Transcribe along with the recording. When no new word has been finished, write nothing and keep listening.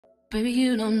Baby,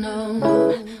 you don't know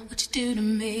what you do to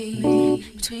me.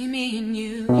 Between me and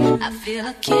you, I feel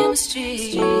a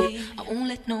chemistry. I won't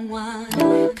let no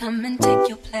one come and take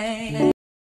your place.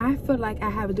 I feel like I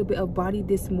have a little bit of body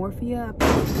dysmorphia.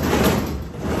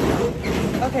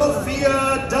 Okay.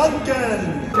 Sophia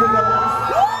Duncan.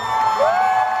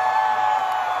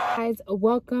 Guys,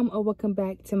 welcome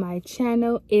back to my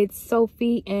channel. It's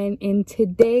Sophie, and in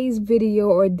today's video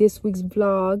or this week's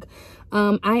vlog,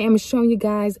 I am showing you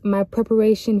guys my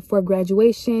preparation for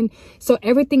graduation. So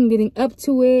everything leading up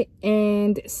to it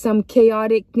and some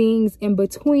chaotic things in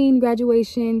between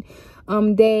graduation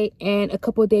day and a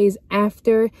couple days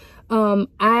after.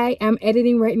 I am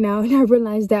editing right now, and I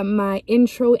realized that my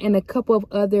intro and a couple of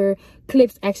other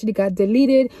clips actually got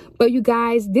deleted. But you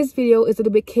guys, this video is a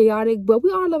little bit chaotic, but we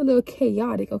all love a little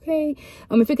chaotic, okay?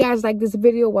 If you guys like this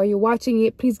video while you're watching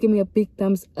it, please give me a big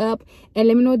thumbs up and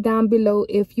let me know down below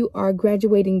if you are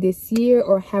graduating this year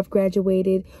or have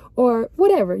graduated or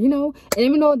whatever, you know. And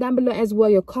let me know down below as well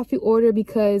your coffee order,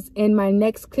 because in my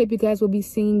next clip you guys will be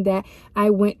seeing that I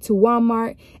went to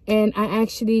Walmart, and I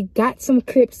actually got some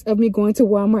clips of me going to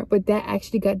Walmart, but that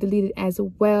actually got deleted as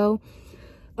well,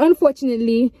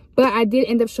 unfortunately. But I did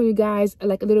end up showing you guys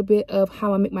like a little bit of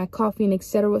how I make my coffee and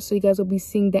etc. So you guys will be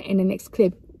seeing that in the next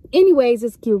clip. Anyways,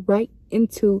 let's get right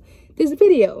into this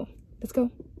video. Let's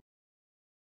go.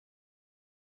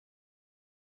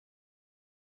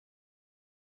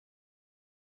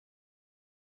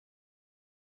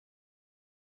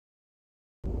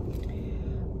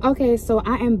 Okay, so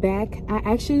I am back. I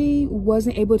actually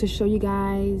wasn't able to show you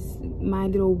guys my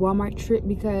little Walmart trip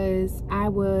because I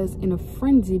was in a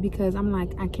frenzy, because I'm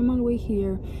like, I came all the way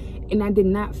here and I did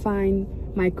not find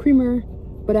my creamer,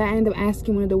 but I ended up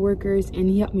asking one of the workers and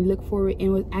he helped me look for it, and it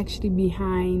was actually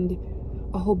behind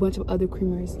a whole bunch of other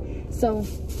creamers. So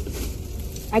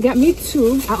I got me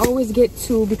two. I always get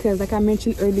two because, like I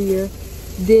mentioned earlier,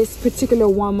 this particular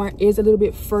Walmart is a little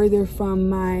bit further from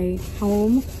my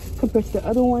home compared to the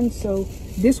other one, so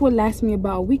this will last me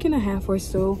about a week and a half or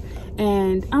so.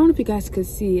 And I don't know if you guys could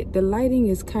see it, the lighting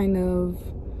is kind of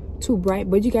too bright,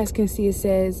 but you guys can see it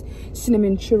says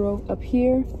cinnamon churro up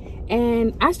here.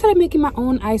 And I started making my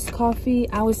own iced coffee,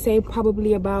 I would say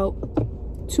probably about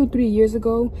 2-3 years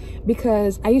ago,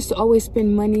 because I used to always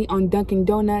spend money on Dunkin'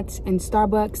 Donuts and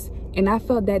Starbucks, and I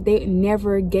felt that they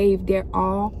never gave their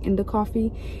all in the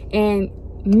coffee. And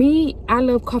me, I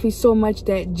love coffee so much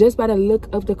that just by the look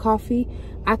of the coffee,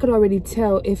 I could already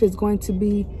tell if it's going to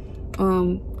be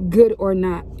good or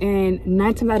not. And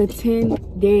 9 times out of 10,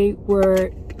 they were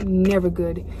never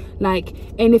good. Like,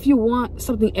 and if you want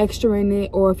something extra in it,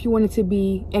 or if you want it to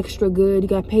be extra good, you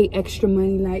gotta pay extra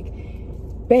money. Like,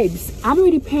 babes, I'm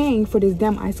already paying for this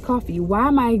damn iced coffee. Why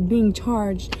am I being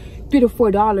charged $3 to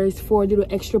 $4 for little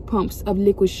extra pumps of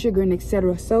liquid sugar and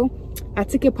etc.? So I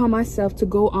took it upon myself to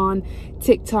go on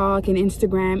TikTok and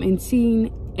Instagram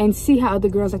and see how other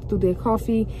girls like to do their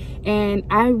coffee. And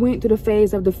I went through the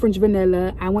phase of the French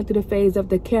vanilla. I went through the phase of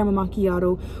the caramel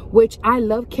macchiato, which I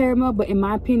love caramel, but in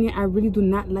my opinion, I really do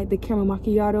not like the caramel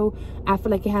macchiato. I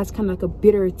feel like it has kind of like a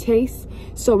bitter taste.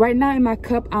 So right now in my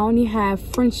cup, I only have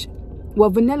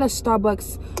vanilla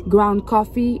Starbucks ground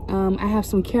coffee. I have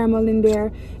some caramel in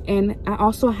there, and I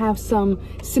also have some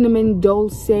cinnamon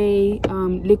dulce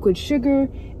liquid sugar,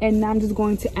 and now I'm just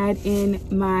going to add in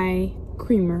my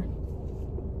creamer.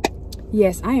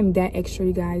 Yes, I am that extra,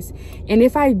 you guys. And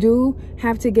if I do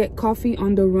have to get coffee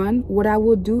on the run, what I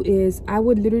will do is I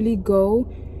would literally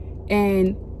go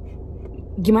and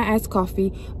get my iced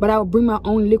coffee, but I'll bring my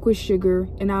own liquid sugar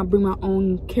and I'll bring my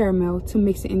own caramel to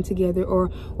mix it in together, or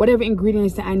whatever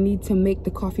ingredients that I need to make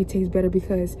the coffee taste better.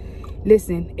 Because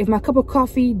listen, if my cup of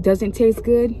coffee doesn't taste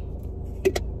good,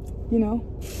 you know,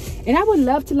 and I would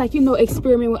love to, like, you know,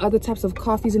 experiment with other types of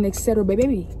coffees and etc., but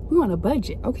baby, we're on a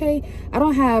budget, okay? I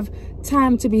don't have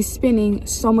time to be spending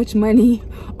so much money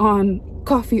on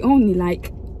coffee only.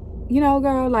 Like, you know,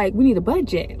 girl, like, we need a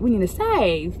budget, we need to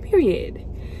save, period.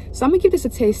 So I'm gonna give this a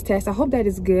taste test. I hope that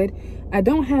is good. I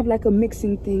don't have like a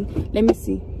mixing thing. Let me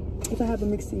see if I have a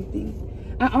mixing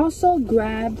thing. I also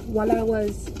grabbed, while I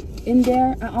was in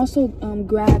there, I also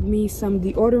grabbed me some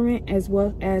deodorant as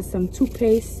well as some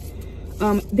toothpaste.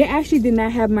 They actually did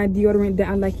not have my deodorant that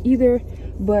I like either,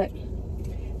 but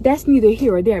that's neither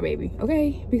here or there, baby,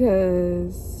 okay?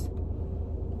 Because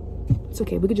it's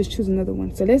okay, we could just choose another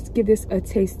one. So let's give this a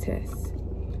taste test.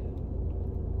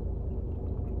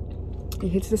 It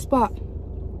hits the spot.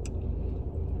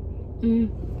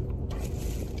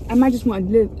 I might just want a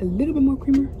little bit more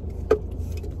creamer.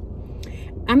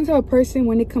 I'm the type of person,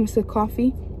 when it comes to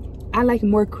coffee, I like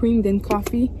more cream than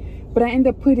coffee, but I end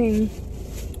up putting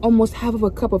almost half of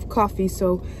a cup of coffee,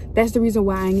 so that's the reason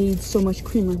why I need so much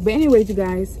creamer. But anyways, you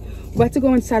guys, we're about to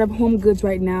go inside of Home Goods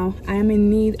right now. I am in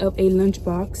need of a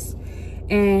lunchbox,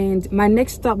 and my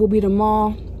next stop will be the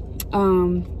mall.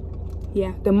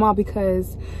 Yeah, the mall,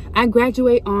 because I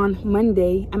graduate on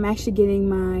Monday. I'm actually getting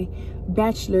my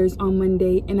bachelor's on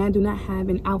Monday, and I do not have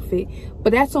an outfit.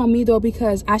 But that's on me though,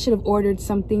 because I should have ordered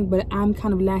something, but I'm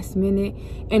kind of last minute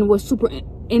and was super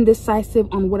indecisive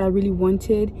on what I really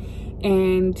wanted,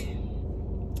 and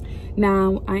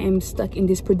now I am stuck in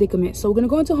this predicament. So we're gonna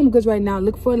go into Home Goods right now,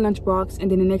 look for a lunchbox, and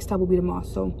then the next stop will be the mall.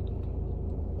 So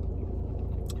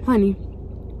honey,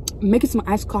 making some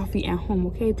iced coffee at home,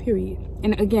 okay, period.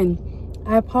 And again,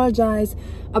 I apologize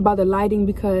about the lighting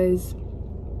because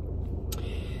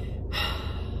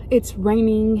it's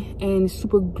raining and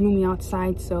super gloomy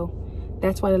outside, so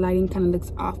that's why the lighting kind of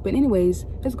looks off. But anyways,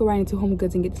 let's go right into Home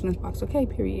Goods and get this lunchbox, okay,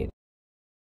 period.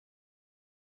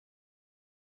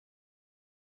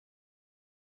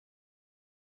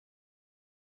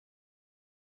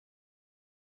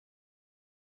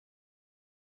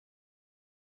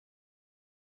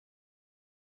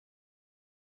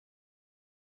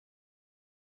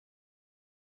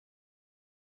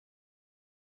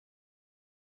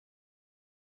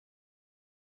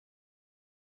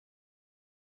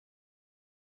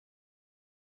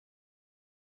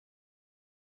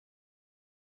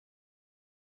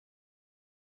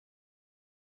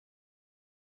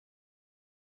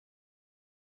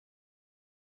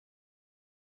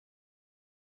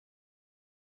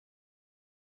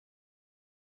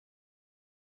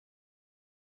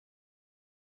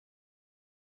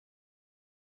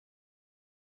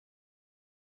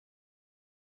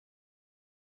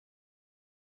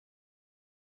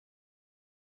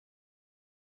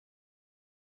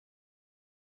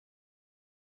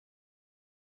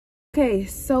 Okay,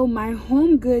 so my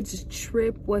Home Goods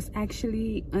trip was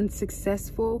actually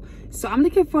unsuccessful. So I'm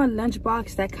looking for a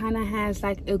lunchbox that kind of has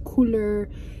like a cooler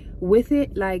with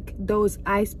it, like those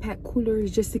ice pack coolers,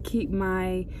 just to keep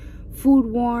my food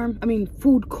warm,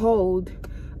 food cold,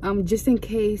 just in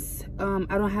case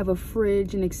I don't have a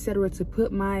fridge and etc. to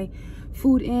put my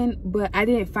food in. But I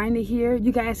didn't find it here.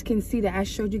 You guys can see that I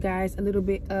showed you guys a little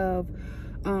bit of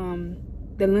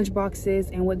the lunch boxes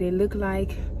and what they look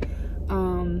like.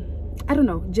 I don't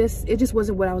know, it just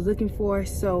wasn't what I was looking for.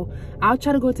 So I'll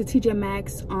try to go to TJ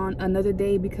Maxx on another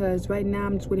day, because right now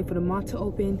I'm just waiting for the mall to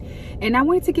open. And I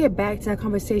wanted to get back to that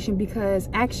conversation because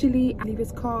actually, I believe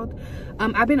it's called,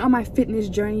 I've been on my fitness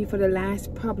journey for the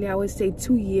last probably, I would say,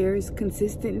 2 years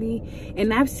consistently,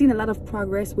 and I've seen a lot of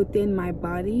progress within my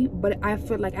body, but I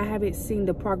feel like I haven't seen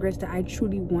the progress that I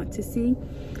truly want to see.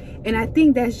 And I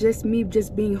think that's just me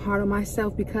just being hard on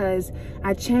myself, because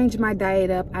I changed my diet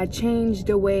up. I changed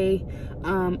the way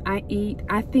I eat.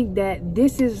 I think that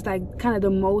this is like kind of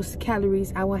the most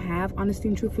calories I will have, honestly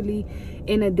and truthfully,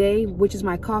 in a day, which is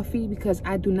my coffee, because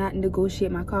I do not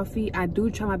negotiate my coffee. I do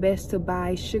try my best to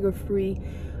buy sugar-free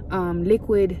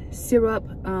liquid syrup.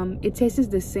 It tastes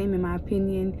the same in my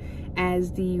opinion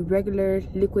as the regular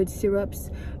liquid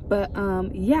syrups. But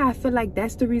yeah, I feel like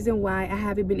that's the reason why I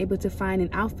haven't been able to find an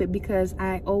outfit, because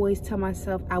I always tell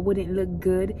myself I wouldn't look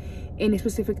good in a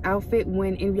specific outfit,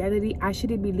 when in reality I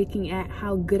shouldn't be looking at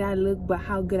how good I look, but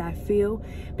how good I feel.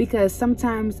 Because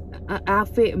sometimes an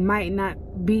outfit might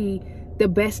not be the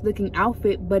best looking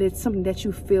outfit, but it's something that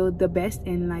you feel the best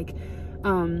in. Like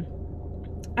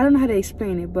I don't know how to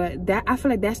explain it, but that I feel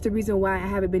like that's the reason why I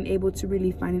haven't been able to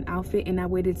really find an outfit, and I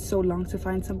waited so long to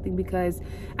find something, because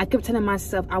I kept telling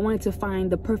myself I wanted to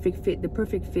find the perfect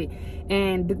fit,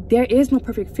 and there is no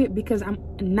perfect fit, because I'm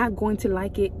not going to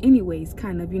like it anyways,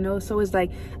 kind of, you know. So it's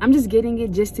like I'm just getting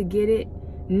it just to get it,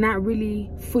 not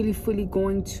really fully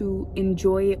going to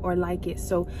enjoy it or like it.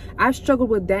 So I've struggled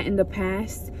with that in the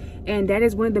past, and that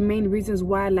is one of the main reasons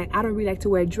why, like, I don't really like to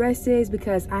wear dresses,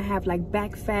 because I have like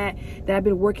back fat that I've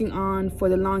been working on for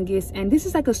the longest. And this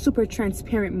is like a super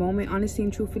transparent moment, honestly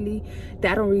and truthfully,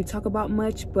 that I don't really talk about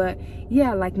much. But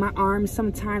yeah, like my arms,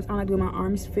 sometimes I don't like the way my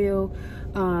arms feel.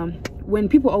 When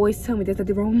people always tell me there's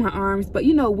nothing wrong with my arms, but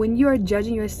you know, when you're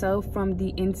judging yourself from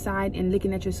the inside and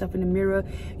looking at yourself in the mirror,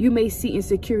 you may see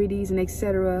insecurities and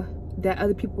etc. that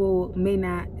other people may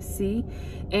not see.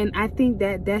 And I think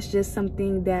that that's just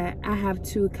something that I have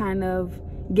to kind of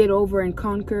get over and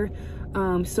conquer.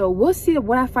 So we'll see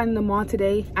what I find in the mall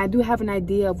today. I do have an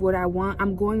idea of what I want.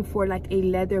 I'm going for like a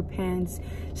leather pants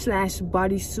 /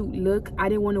 bodysuit look. I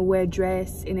didn't want to wear a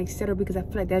dress and etc. because I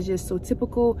feel like that's just so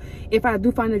typical. If I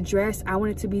do find a dress, I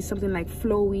want it to be something like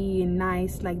flowy and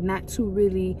nice, like not too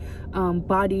really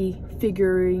body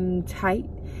figuring tight,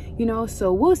 you know.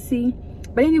 So we'll see.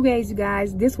 But anyways, you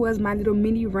guys, this was my little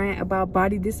mini rant about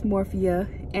body dysmorphia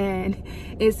and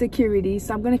insecurity.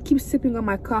 So I'm gonna keep sipping on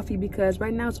my coffee because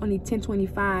right now it's only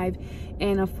 10:25,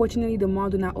 and unfortunately the mall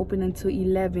do not open until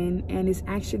 11, and it's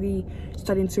actually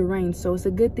starting to rain. So it's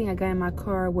a good thing I got in my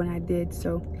car when I did.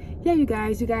 So yeah, you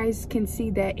guys can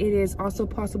see that it is also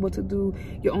possible to do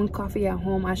your own coffee at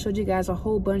home. I showed you guys a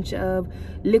whole bunch of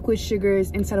liquid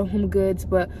sugars inside of Home Goods,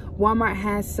 but Walmart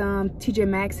has some, TJ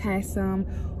Maxx has some,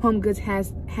 Home Goods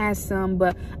has some,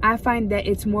 but I find that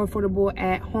it's more affordable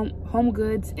at Home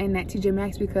Goods and at TJ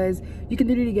Maxx because you can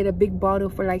literally get a big bottle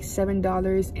for like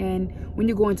 $7, and when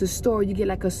you go into store you get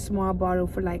like a small bottle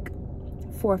for like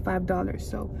 $4 or $5.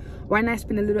 So why not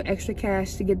spend a little extra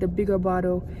cash to get the bigger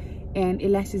bottle, and it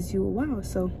lasts you a while.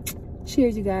 So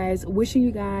cheers, you guys. Wishing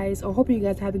you guys, or hoping you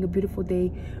guys are having a beautiful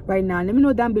day right now. Let me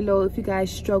know down below if you guys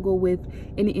struggle with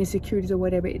any insecurities or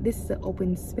whatever. This is an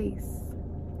open space.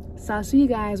 So I'll see you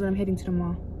guys when I'm heading to the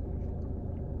mall.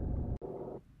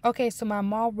 Okay, so my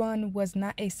mall run was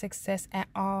not a success at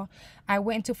all. I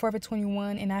went into Forever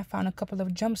 21 and I found a couple of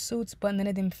jumpsuits, but none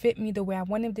of them fit me the way I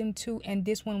wanted them to, and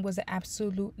this one was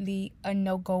absolutely a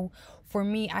no-go for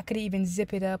me. I could even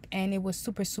zip it up and it was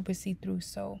super see-through,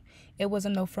 so it was a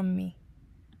no from me.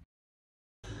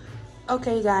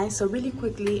 Okay guys, so really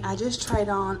quickly, I just tried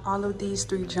on all of these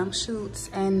 3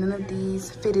 jumpsuits and none of these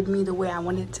fitted me the way I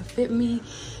wanted it to fit me.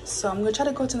 So I'm gonna try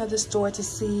to go to another store to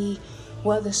see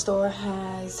what the store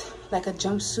has, like a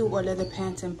jumpsuit or leather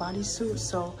pants and bodysuit.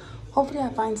 So hopefully I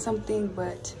find something,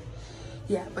 but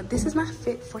yeah, but this is my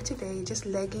fit for today, just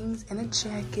leggings and a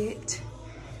jacket.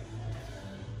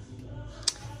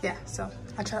 Yeah, so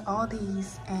I tried all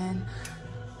these and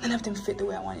none of them fit the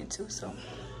way I wanted to. So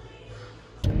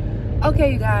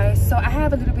okay, you guys, so I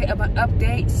have a little bit of an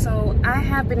update. So I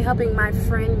have been helping my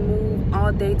friend move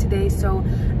all day today, so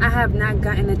I have not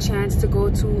gotten a chance to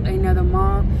go to another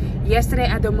mall. Yesterday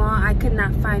at the mall, I could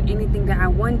not find anything that I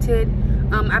wanted.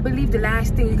 I believe the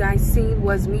last thing you guys seen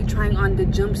was me trying on the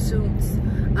jumpsuits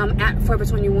at Forever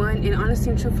 21, and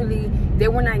honestly and truthfully, they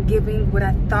were not giving what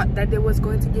I thought that they was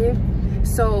going to give.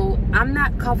 So I'm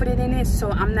not confident in it, so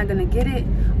I'm not gonna get it,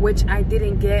 which I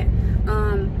didn't get.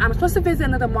 I'm supposed to visit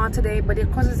another mall today, but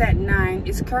it closes at 9.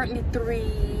 It's currently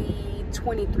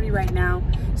 3:23 right now,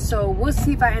 so we'll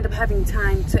see if I end up having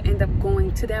time to end up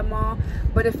going to that mall.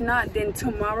 But if not, then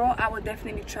tomorrow I will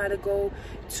definitely try to go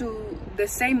to the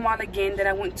same mall again that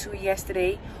I went to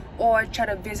yesterday, or try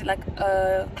to visit like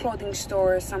a clothing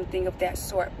store or something of that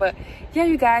sort. But yeah,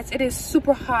 you guys, it is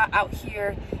super hot out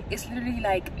here. It's literally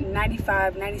like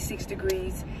 95, 96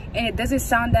 degrees, and it doesn't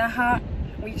sound that hot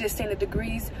when you just saying the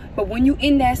degrees, but when you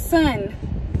in that sun,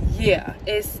 yeah,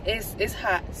 it's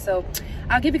hot. So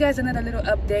I'll give you guys another little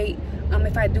update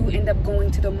if I do end up going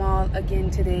to the mall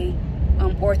again today,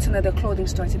 or to another clothing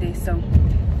store today. So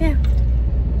yeah,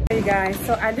 hey guys,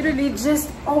 so I literally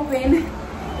just opened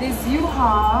this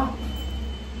U-Haul,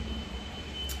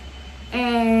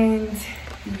 and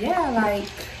yeah, like,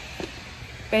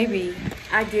 baby,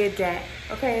 I did that.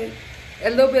 Okay, a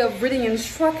little bit of reading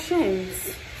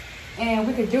instructions and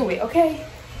we could do it. Okay,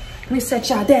 let me set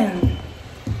y'all down.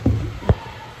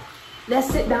 Let's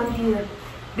sit down here.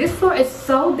 This floor is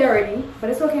so dirty, but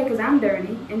it's okay because I'm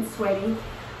dirty and sweaty.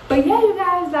 But yeah, you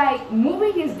guys, like,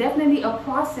 moving is definitely a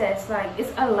process. Like,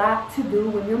 it's a lot to do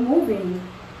when you're moving.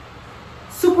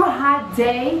 Super hot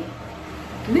day,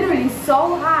 literally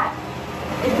so hot.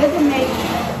 It doesn't make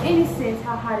any sense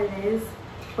how hot it is,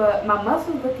 but my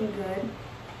muscles looking good.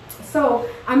 So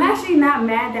I'm actually not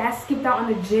mad that I skipped out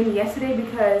on the gym yesterday,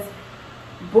 because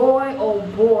boy, oh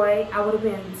boy, I would have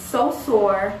been so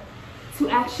sore to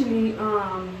actually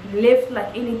lift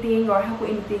like anything or help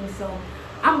with anything. So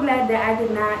I'm glad that I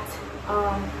did not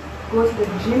go to the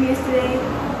gym yesterday.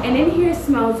 And in here it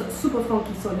smells super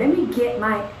funky, so let me get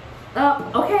my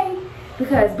okay,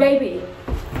 because baby,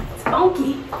 it's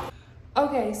funky.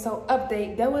 Okay, so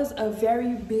update, there was a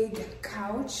very big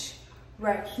couch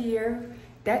right here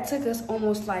that took us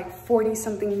almost like 40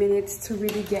 something minutes to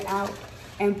really get out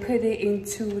and put it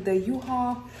into the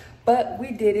U-Haul, but we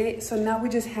did it. So now we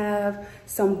just have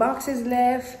some boxes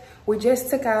left. We just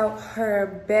took out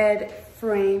her bed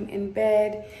frame in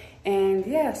bed, and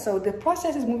yeah, so the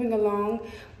process is moving along,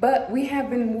 but we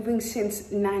have been moving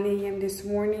since 9 a.m. this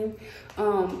morning.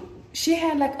 She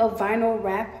had like a vinyl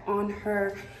wrap on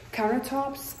her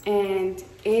countertops, and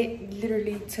it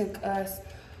literally took us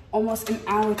almost an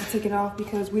hour to take it off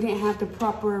because we didn't have the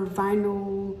proper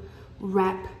vinyl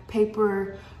wrap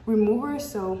paper remover.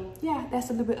 So yeah, that's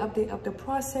a little bit update of the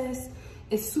process.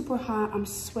 It's super hot, I'm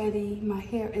sweaty, my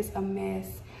hair is a mess,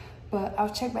 but I'll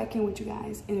check back in with you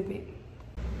guys in a bit.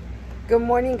 Good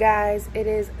morning, guys. It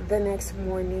is the next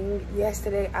morning.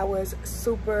 Yesterday I was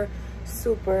super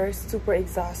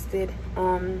exhausted.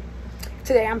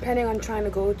 Today I'm planning on trying to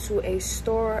go to a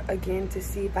store again to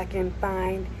see if I can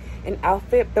find an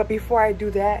outfit. But before I do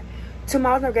that,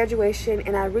 tomorrow's my graduation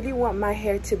and I really want my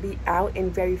hair to be out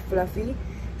and very fluffy.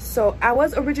 So I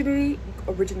was originally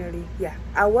going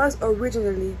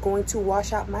to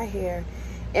wash out my hair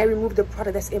and remove the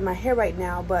product that's in my hair right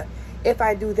now, but if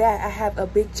I do that, I have a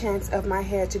big chance of my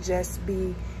hair to just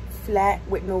be flat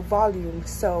with no volume.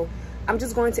 So I'm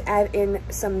just going to add in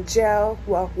some gel,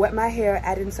 well, wet my hair,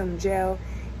 add in some gel,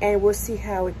 and we'll see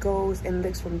how it goes and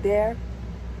looks from there.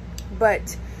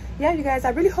 But yeah, you guys, I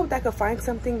really hope that I could find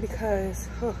something because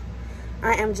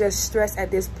I am just stressed at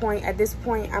this point. At this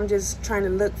point, I'm just trying to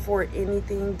look for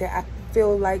anything that I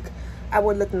feel like I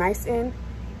would look nice in.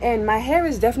 And my hair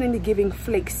is definitely giving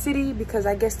Flake City because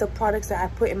I guess the products that I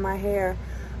put in my hair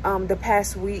the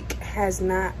past week has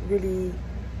not really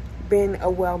been a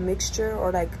well mixture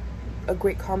or like a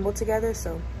great combo together.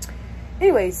 So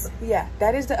anyways, yeah,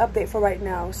 that is the update for right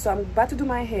now. So I'm about to do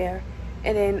my hair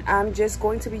and then I'm just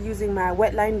going to be using my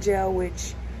wet line gel,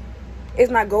 which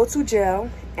is my go-to gel,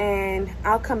 and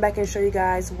I'll come back and show you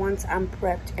guys once I'm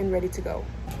prepped and ready to go.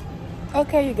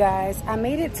 Okay, you guys, I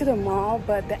made it to the mall,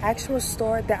 but the actual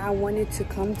store that I wanted to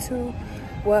come to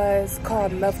was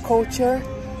called Love Culture,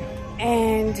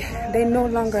 and they no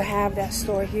longer have that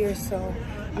store here. So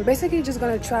I'm basically just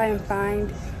gonna try and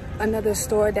find another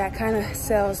store that kind of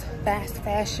sells fast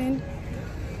fashion.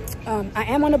 I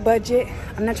am on a budget.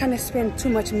 I'm not trying to spend too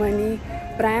much money,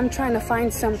 but I am trying to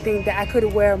find something that I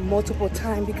could wear multiple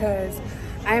times because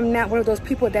I am not one of those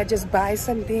people that just buy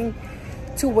something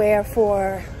to wear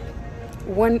for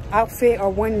one outfit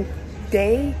or one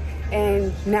day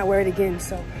and not wear it again.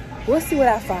 So we'll see what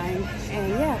I find,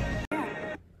 and yeah.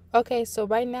 Okay, so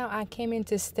right now I came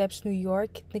into Steps, New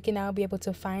York, thinking I'll be able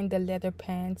to find the leather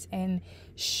pants and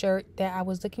shirt that I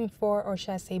was looking for, or should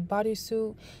I say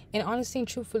bodysuit. And honestly and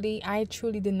truthfully, I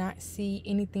truly did not see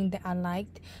anything that I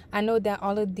liked. I know that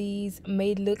all of these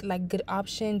may look like good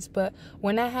options, but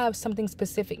when I have something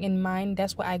specific in mind,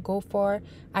 that's what I go for.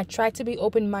 I try to be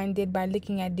open-minded by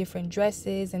looking at different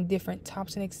dresses and different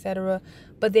tops and etc.,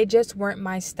 but they just weren't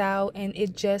my style and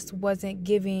it just wasn't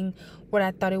giving what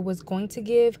I thought it was going to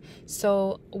give.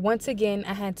 So once again,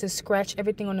 I had to scratch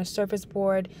everything on the surface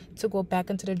board to go back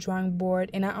into the drawing board,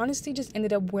 and I honestly just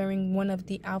ended up wearing one of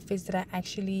the outfits that I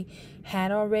actually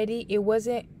had already. It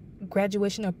wasn't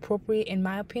graduation appropriate in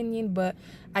my opinion, but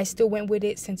I still went with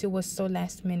it since it was so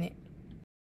last minute.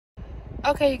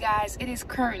 Okay, you guys, it is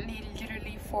currently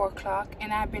literally 4 o'clock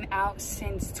and I've been out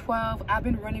since 12. I've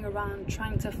been running around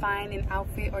trying to find an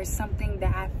outfit or something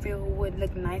that I feel would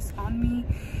look nice on me,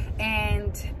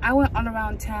 and I went all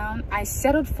around town. I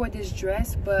settled for this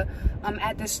dress, but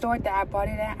at the store that I bought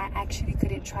it at, I actually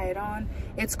couldn't try it on.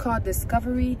 It's called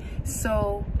Discovery,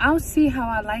 so I'll see how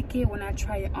I like it when I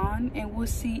try it on and we'll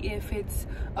see if it's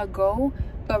a go.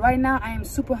 But right now I am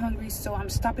super hungry, so I'm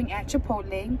stopping at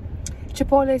Chipotle.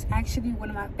 Chipotle is actually one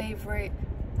of my favorite,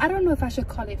 I don't know if I should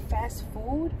call it fast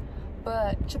food,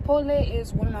 but Chipotle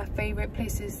is one of my favorite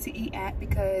places to eat at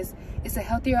because it's a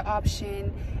healthier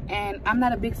option, and I'm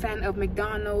not a big fan of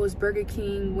McDonald's, Burger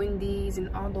King, Wendy's,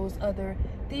 and all those other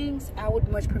things. I would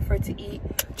much prefer to eat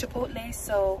Chipotle.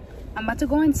 So I'm about to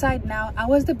go inside now. I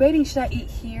was debating, should I eat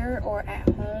here or at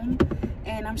home,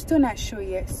 and I'm still not sure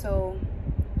yet, so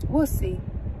we'll see.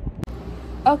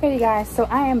 Okay, you guys, so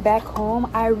I am back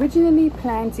home. I originally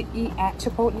planned to eat at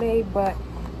Chipotle, but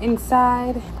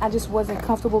inside I just wasn't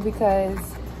comfortable because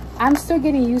I'm still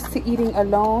getting used to eating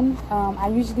alone. I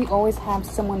usually always have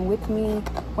someone with me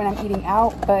when I'm eating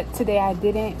out, but today I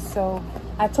didn't. So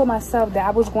I told myself that I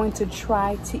was going to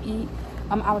try to eat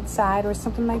outside or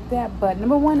something like that. But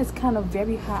number one, it's kind of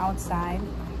very hot outside,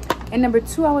 and number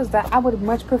two, I would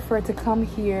much prefer to come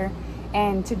here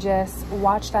and to just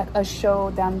watch like a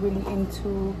show that I'm really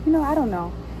into, you know, I don't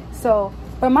know. So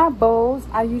for my bowls,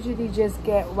 I usually just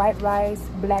get white rice,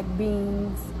 black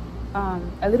beans,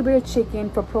 a little bit of chicken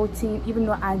for protein, even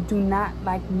though I do not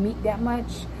like meat that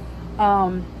much,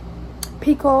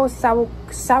 pickle,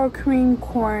 sour cream,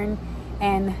 corn,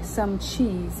 and some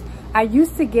cheese. I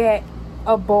used to get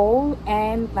a bowl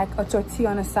and like a tortilla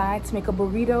on the side to make a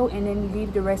burrito and then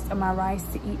leave the rest of my rice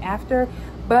to eat after,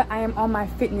 but I am on my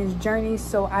fitness journey,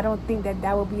 so I don't think that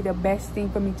that would be the best thing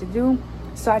for me to do.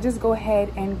 So I just go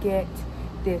ahead and get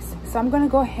this. So I'm gonna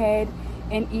go ahead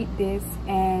and eat this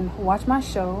and watch my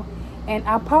show, and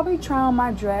I'll probably try on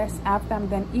my dress after I'm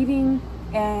done eating.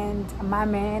 And my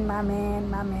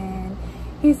man,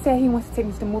 he said he wants to take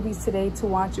me to the movies today to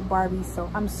watch Barbie,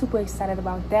 so I'm super excited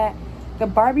about that. The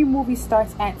Barbie movie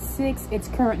starts at 6. It's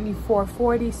currently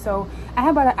 4:40, so I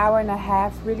have about an hour and a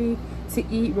half really to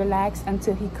eat, relax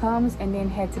until he comes, and then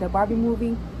head to the Barbie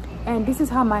movie. And this is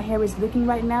how my hair is looking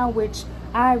right now, which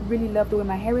I really love the way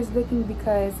my hair is looking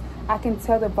because I can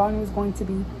tell the volume is going to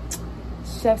be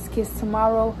chef's kiss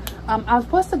tomorrow. I was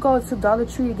supposed to go to Dollar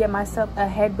Tree to get myself a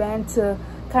headband to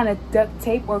kind of duct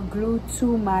tape or glue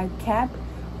to my cap,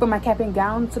 for my cap and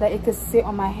gown, so that it could sit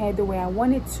on my head the way I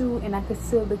wanted to, and I could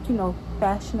still look, you know,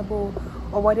 fashionable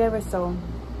or whatever. So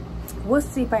we'll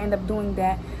see if I end up doing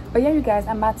that. But yeah, you guys,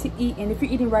 I'm about to eat, and if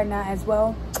you're eating right now as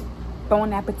well,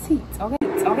 bon appetit. Okay.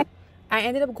 I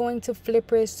ended up going to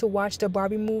Flippers to watch the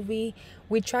Barbie movie.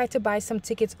 We tried to buy some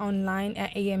tickets online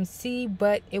at AMC,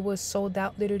 but it was sold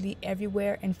out literally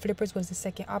everywhere, and Flippers was the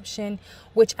second option,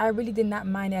 which I really did not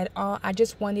mind at all. I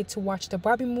just wanted to watch the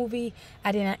Barbie movie.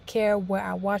 I did not care where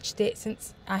I watched it,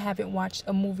 since I haven't watched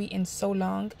a movie in so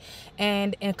long.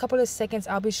 And in a couple of seconds,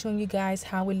 I'll be showing you guys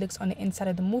how it looks on the inside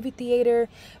of the movie theater.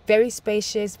 Very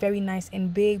spacious, very nice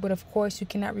and big, but of course you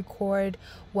cannot record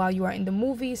while you are in the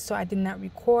movie, so I did not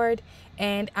record.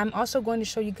 And I'm also going to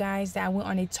show you guys that I went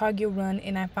on a Target run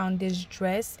and I found this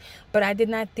dress, but I did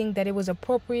not think that it was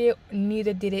appropriate,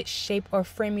 neither did it shape or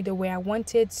frame me the way I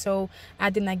wanted, so I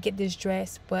did not get this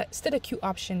dress, but still a cute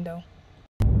option though.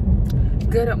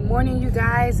 Good morning, you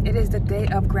guys. It is the day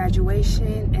of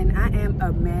graduation and I am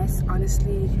a mess,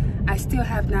 honestly. I still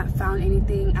have not found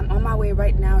anything. I'm on my way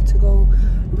right now to go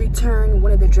return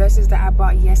one of the dresses that I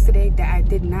bought yesterday that I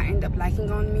did not end up liking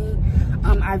on me.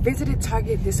 I visited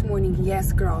Target this morning.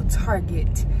 Yes, girl,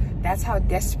 Target. That's how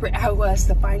desperate I was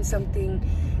to find something,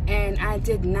 and I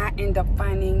did not end up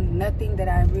finding nothing that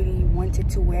I really wanted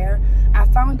to wear. I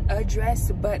found a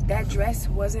dress, but that dress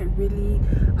wasn't really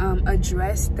a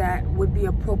dress that would be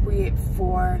appropriate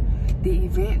for the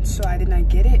event, so I did not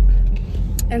get it.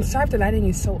 And sorry if the lighting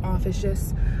is so off. It's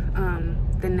just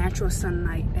the natural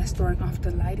sunlight that's throwing off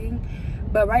the lighting.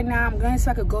 But right now I'm going to see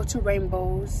if I could go to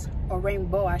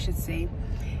Rainbow, I should say,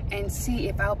 and see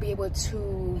if I'll be able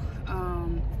to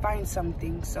find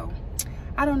something. So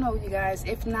I don't know, you guys.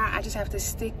 If not, I just have to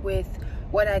stick with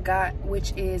what I got,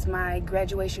 which is my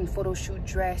graduation photo shoot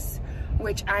dress,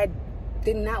 which I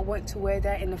did not want to wear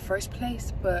that in the first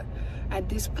place, but at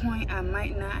this point I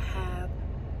might not have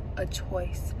a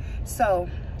choice. So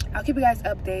I'll keep you guys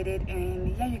updated.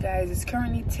 And yeah, you guys, it's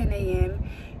currently 10 a.m.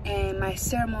 and my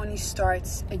ceremony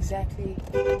starts exactly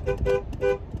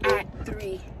at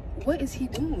 3. What is he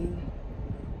doing?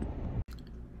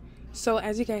 So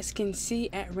as you guys can see,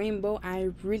 at Rainbow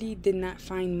I really did not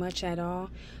find much at all.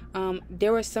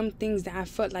 There were some things that I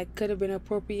felt like could have been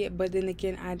appropriate, but then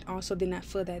again I also did not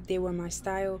feel that they were my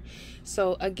style.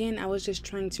 So again, I was just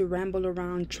trying to ramble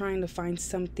around, trying to find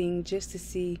something just to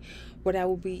see what I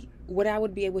would be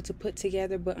able to put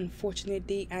together, but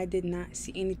unfortunately I did not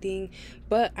see anything.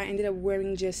 But I ended up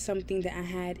wearing just something that I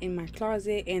had in my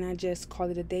closet, and I just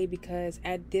called it a day because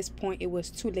at this point it was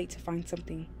too late to find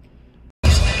something.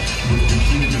 We've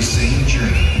completed the same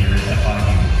journey here at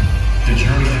FIU. The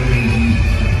journey that made you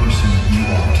the person you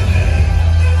are today.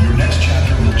 Your next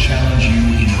chapter will challenge you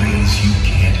in ways you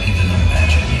can't even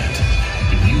imagine yet.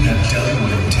 But you have done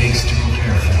what it takes to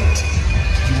prepare for it.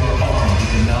 You are armed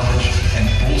with the knowledge and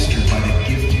bolstered by the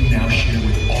gift you now share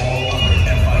with all other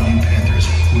FIU Panthers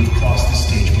who have crossed the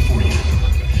stage before you.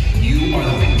 You are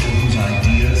the people whose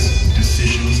ideas,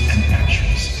 decisions, and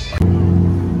actions are...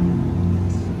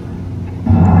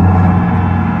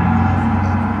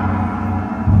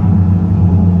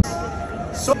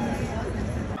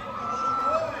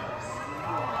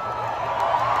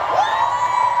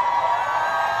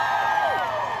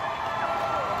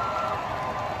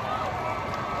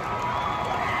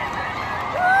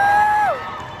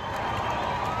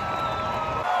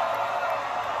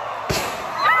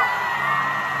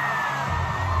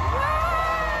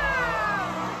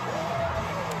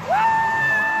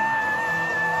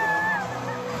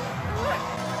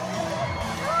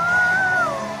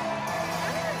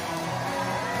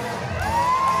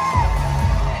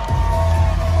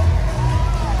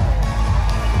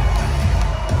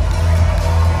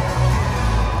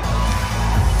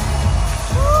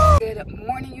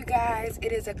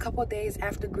 It is a couple days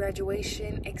after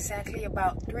graduation, exactly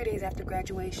about 3 days after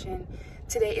graduation.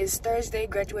 Today is Thursday.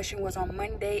 Graduation was on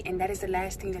Monday, and that is the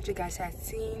last thing that you guys had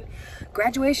seen.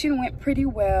 Graduation went pretty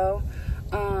well.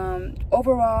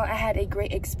 Overall, I had a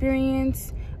great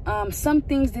experience. Some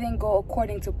things didn't go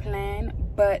according to plan,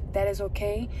 but that is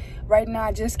okay. Right now,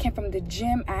 I just came from the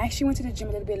gym. I actually went to the gym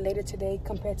a little bit later today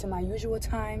compared to my usual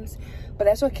times, but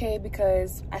that's okay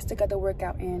because I still got the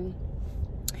workout in.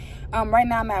 Right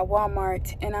now I'm at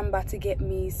Walmart and I'm about to get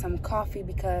me some coffee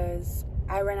because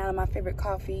I ran out of my favorite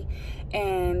coffee,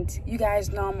 and you guys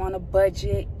know I'm on a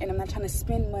budget and I'm not trying to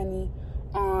spend money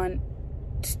on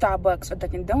Starbucks or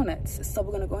Dunkin' Donuts. So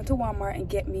we're gonna go into Walmart and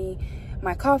get me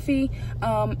my coffee.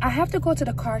 I have to go to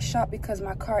the car shop because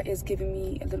my car is giving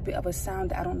me a little bit of a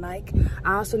sound that I don't like.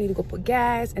 I also need to go put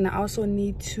gas, and I also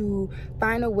need to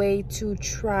find a way to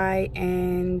try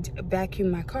and vacuum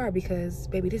my car because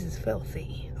baby, this is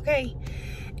filthy. Okay.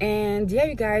 And yeah,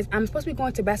 you guys, I'm supposed to be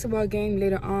going to a basketball game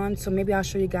later on, so maybe I'll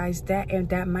show you guys that, and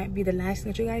that might be the last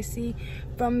thing that you guys see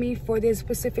from me for this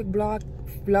specific vlog,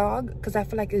 because I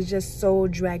feel like it's just so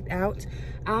dragged out.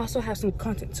 I also have some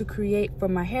content to create for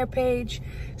my hair page.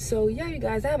 So yeah, you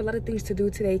guys, I have a lot of things to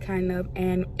do today, kind of,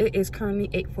 and it is currently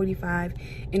 8:45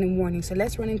 in the morning. So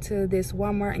let's run into this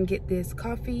Walmart and get this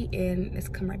coffee, and let's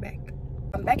come right back.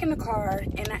 I'm back in the car,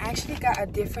 and I actually got a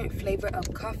different flavor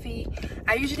of coffee.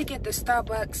 I usually get the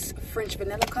Starbucks French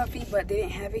vanilla coffee, but they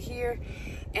didn't have it here.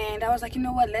 And I was like, you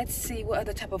know what, let's see what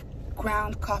other type of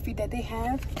ground coffee that they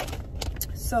have.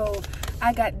 So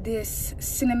I got this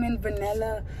cinnamon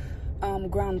vanilla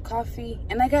ground coffee,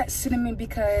 and I got cinnamon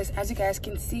because, as you guys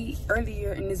can see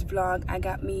earlier in this vlog, I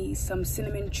got me some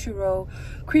cinnamon churro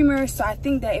creamer, so I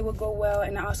think that it will go well.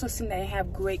 And I also seen that they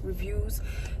have great reviews,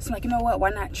 so I'm like, you know what,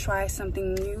 why not try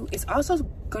something new? It's also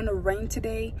gonna rain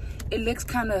today. It looks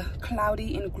kind of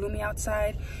cloudy and gloomy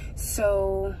outside,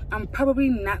 so I'm probably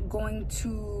not going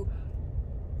to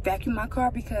vacuum my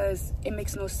car because it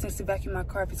makes no sense to vacuum my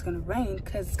car if it's gonna rain,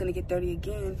 because it's gonna get dirty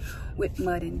again with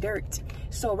mud and dirt.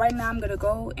 So right now I'm gonna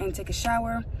go and take a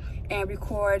shower and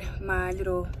record my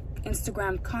little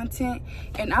Instagram content,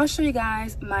 and I'll show you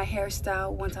guys my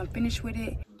hairstyle once I'm finished with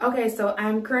it. Okay, so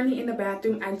I'm currently in the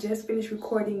bathroom. I just finished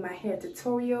recording my hair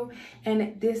tutorial,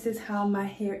 and this is how my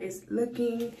hair is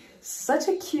looking. Such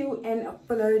a cute and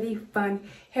flirty, fun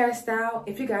hairstyle.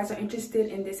 If you guys are interested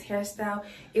in this hairstyle,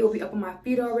 it will be up on my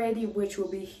feed already, which will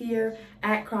be here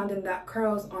at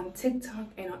Crownedin.curls on TikTok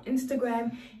and on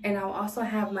Instagram. And I'll also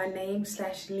have my name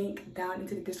 / link down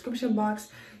into the description box,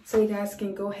 so you guys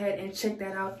can go ahead and check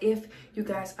that out if you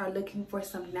guys are looking for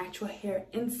some natural hair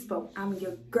inspo. I'm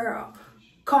your girl.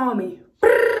 Call me.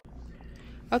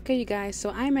 Okay, you guys, so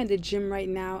I'm at the gym right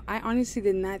now. I honestly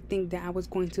did not think that I was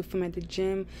going to film at the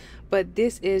gym, but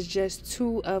this is just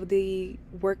 2 of the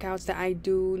workouts that I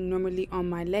do normally on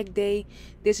my leg day.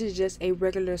 This is just a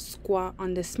regular squat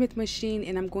on the Smith machine,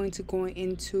 and I'm going to go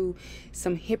into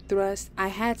some hip thrusts. I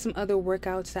had some other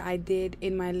workouts that I did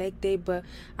in my leg day, but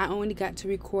I only got to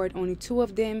record only 2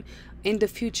 of them. In the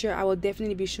future, I will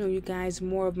definitely be showing you guys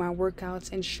more of my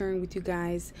workouts and sharing with you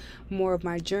guys more of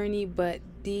my journey, but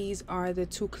these are the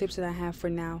 2 clips that I have for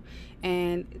now,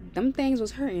 and them things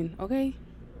was hurting.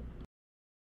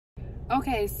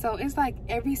 Okay, so it's like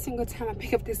every single time I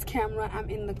pick up this camera, I'm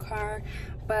in the car,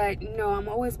 but no, I'm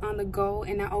always on the go,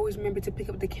 and I always remember to pick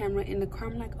up the camera in the car.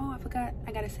 I'm like, oh, I forgot,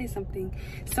 I gotta say something.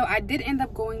 So I did end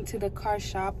up going to the car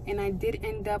shop, and I did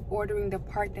end up ordering the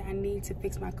part that I need to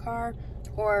fix my car,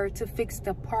 or to fix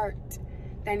the part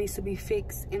that needs to be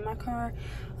fixed in my car.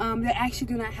 They actually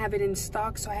do not have it in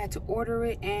stock, so I had to order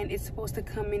it, and it's supposed to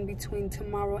come in between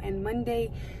tomorrow and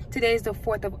Monday. Today is the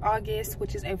 4th of August,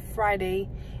 which is a Friday,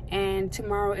 and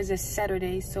tomorrow is a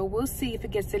Saturday, so we'll see if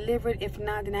it gets delivered. If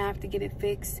not, then I have to get it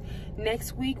fixed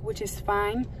next week, which is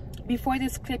fine. Before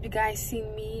this clip, you guys see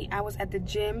me, I was at the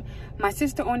gym. My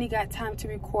sister only got time to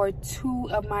record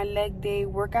 2 of my leg day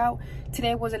workout.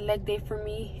 Today was a leg day for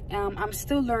me. I'm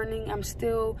still learning. I'm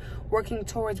still working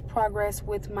towards progress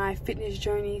with my fitness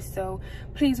journey, so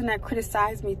please do not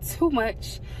criticize me too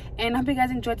much. And I hope you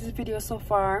guys enjoyed this video so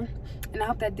far, and I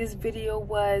hope that this video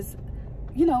was,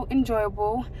 you know,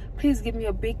 enjoyable. Please give me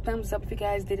a big thumbs up if you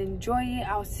guys did enjoy it.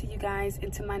 I'll see you guys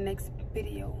into my next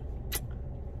video.